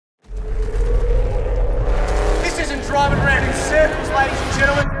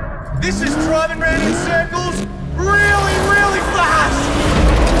This is driving round in circles really, really fast!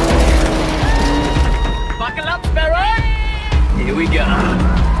 Buckle up, Baroo! Here we go.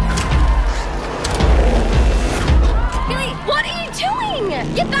 Billy, what are you doing?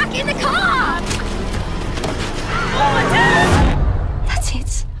 Get back in the car! Oh, Dad! That's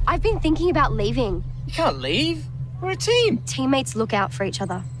it. I've been thinking about leaving. You can't leave. We're a team. Teammates look out for each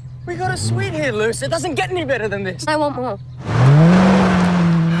other. We got a suite here, Luce. It doesn't get any better than this. I want more.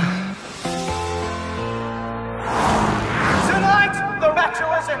 Tonight, the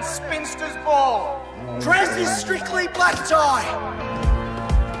Bachelors and Spinsters Ball. Dress is strictly black tie.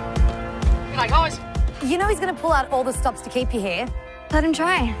 G'day, guys. You know he's going to pull out all the stops to keep you here. Let him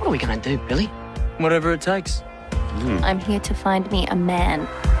try. What are we going to do, Billy? Whatever it takes. I'm here to find me a man.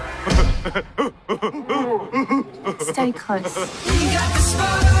 Stay close.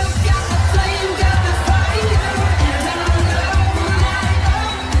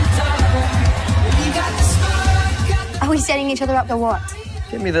 Are we setting each other up for what?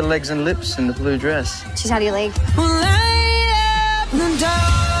 Give me the legs and lips in the blue dress. She's out of your league.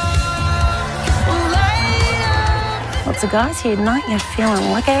 Lots of guys here tonight. You're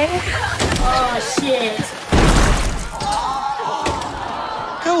feeling lucky. Oh, shit.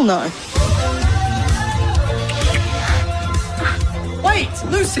 Hell no. Wait,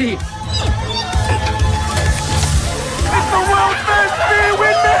 Lucy! It's the world's first beer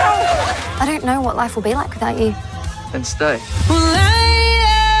windmill! I don't know what life will be like without you. Then stay.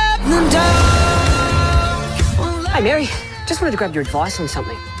 Hey, Mary. Just wanted to grab your advice on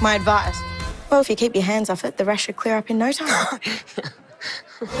something. My advice? Well, if you keep your hands off it, the rash should clear up in no time.